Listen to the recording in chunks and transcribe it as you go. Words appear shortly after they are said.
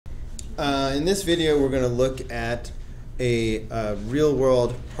In this video, we're going to look at a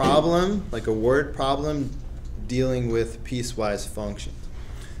real-world problem, like a word problem, dealing with piecewise functions.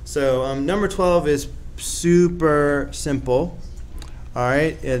 So number 12 is super simple. All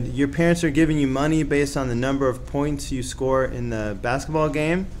right, and your parents are giving you money based on the number of points you score in the basketball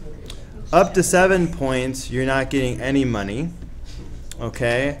game. Up to 7 points, you're not getting any money.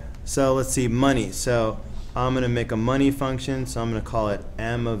 Okay, so let's see, money. So I'm going to make a money function, so I'm going to call it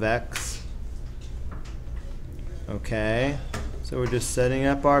m of x. Okay, so we're just setting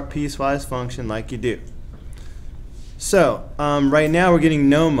up our piecewise function like you do. So right now we're getting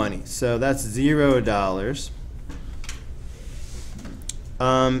no money, so that's $0.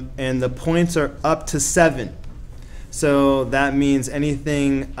 And the points are up to 7. So that means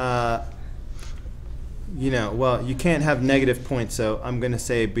anything, well, you can't have negative points, so I'm going to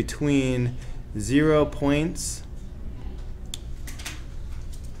say between 0 points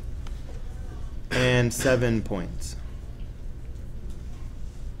and 7 points.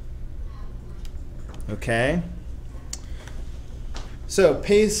 Okay? So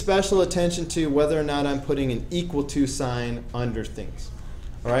pay special attention to whether or not I'm putting an equal to sign under things.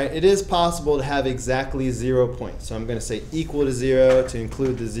 All right? It is possible to have exactly 0 points. So I'm going to say equal to 0 to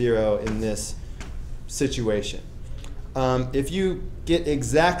include the 0 in this situation. If you get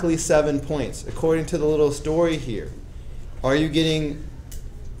exactly 7 points, according to the little story here, are you getting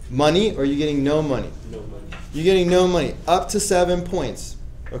money or are you getting no money? No money. You're getting no money. Up to 7 points.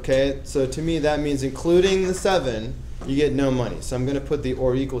 Okay? So to me that means including the 7, you get no money. So I'm going to put the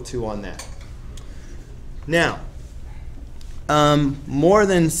or equal to on that. Now, more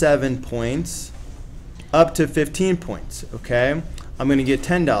than 7 points, up to 15 points, okay? I'm going to get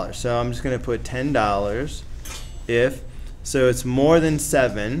 $10. So I'm just going to put $10 if, so it's more than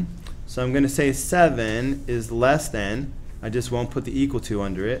 7. So I'm going to say 7 is less than, I just won't put the equal to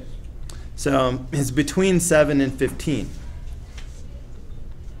under it. So it's between 7 and 15.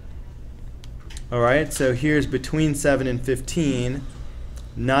 All right, so here's between 7 and 15,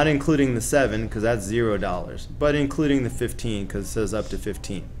 not including the 7 because that's $0, but including the 15 because it says up to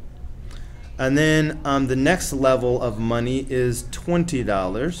 15. And then the next level of money is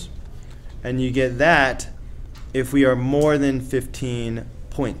 $20, and you get that if we are more than 15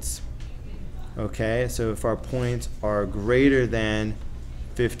 points. Okay, so if our points are greater than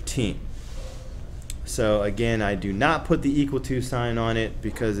 15. So again, I do not put the equal to sign on it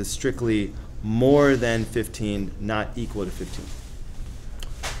because it's strictly more than 15, not equal to 15.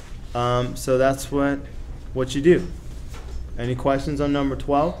 So that's what you do. Any questions on number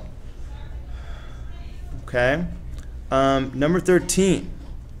 12? Okay. Number 13,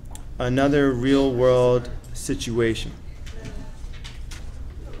 another real world situation.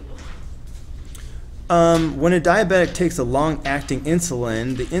 When a diabetic takes a long-acting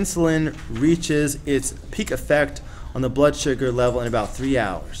insulin, the insulin reaches its peak effect on the blood sugar level in about 3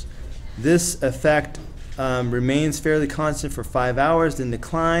 hours. This effect remains fairly constant for 5 hours, then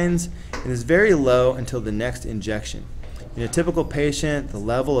declines and is very low until the next injection. In a typical patient, the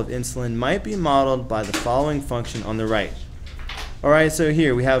level of insulin might be modeled by the following function on the right. All right, so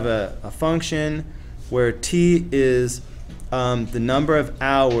here we have a function where t is the number of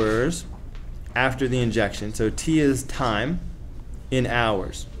hours after the injection. So t is time in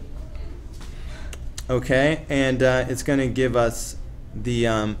hours. Okay, and it's going to give us the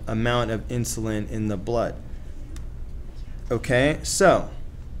amount of insulin in the blood. Okay, so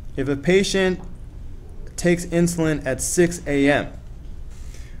if a patient takes insulin at 6 a.m.,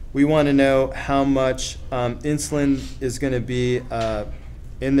 we want to know how much insulin is going to be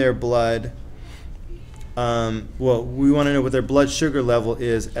in their blood. Well, we want to know what their blood sugar level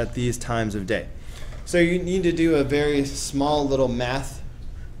is at these times of day. So you need to do a very small little math,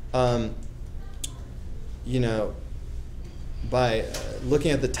 by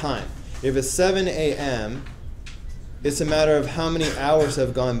looking at the time. If it's 7 a.m., it's a matter of how many hours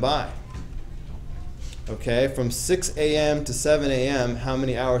have gone by. Okay, from 6 a.m. to 7 a.m., how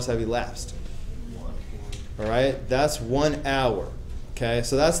many hours have elapsed? All right, that's 1 hour. Okay,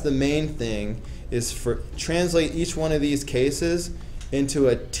 so that's the main thing, is for translate each one of these cases into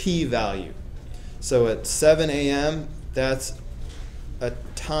a t value. So at 7 a.m., that's a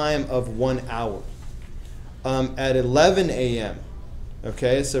time of 1 hour. At 11 a.m.,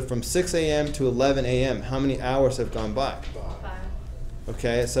 okay, so from 6 a.m. to 11 a.m., how many hours have gone by? 5.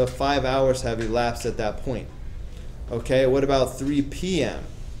 Okay, so 5 hours have elapsed at that point. Okay, what about 3 p.m.?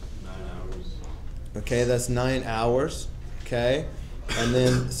 9 hours. Okay, that's 9 hours. Okay, and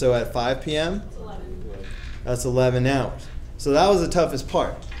then so at 5 p.m.? 11. That's 11 hours. So that was the toughest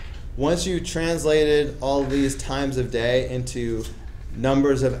part. Once you translated all these times of day into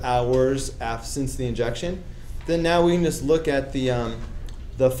numbers of hours since the injection, then now we can just look at the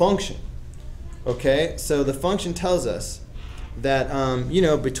function. Okay, so the function tells us that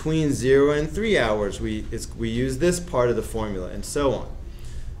between 0 and 3 hours we use this part of the formula, and so on.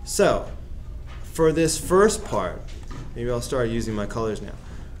 So for this first part, maybe I'll start using my colors now.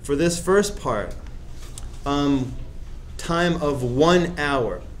 For this first part, time of 1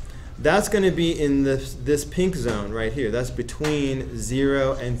 hour, that's going to be in this pink zone right here. That's between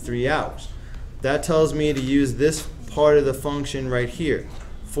 0 and 3 hours. That tells me to use this part of the function right here,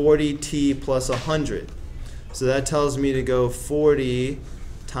 40t plus 100. So that tells me to go 40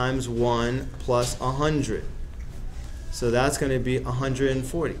 times 1 plus 100. So that's going to be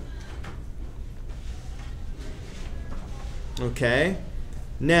 140. Okay?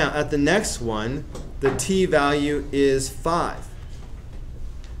 Now, at the next one, the t value is 5.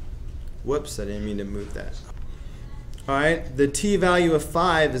 Whoops, I didn't mean to move that. All right, the t value of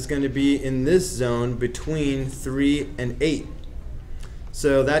 5 is going to be in this zone between 3 and 8.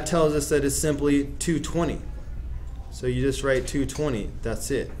 So that tells us that it's simply 220. So you just write 220, that's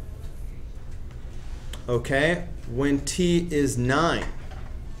it. Okay, when t is 9,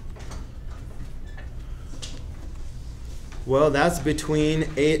 well, that's between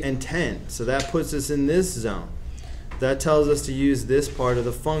 8 and 10. So that puts us in this zone. That tells us to use this part of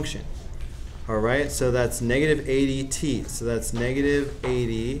the function. All right, so that's negative 80t. So that's negative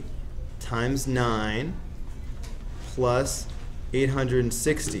 80 times 9 plus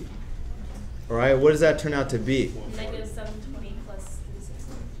 860. All right, what does that turn out to be? Negative 720 plus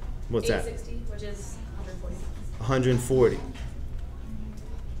 360. What's that? 860, which is 140. 140.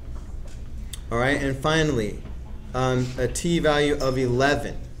 All right, and finally, a t value of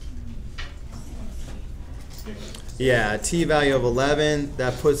 11. Yeah, a t value of 11,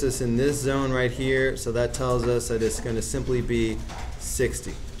 that puts us in this zone right here, so that tells us that it's going to simply be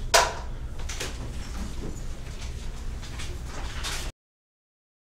 60.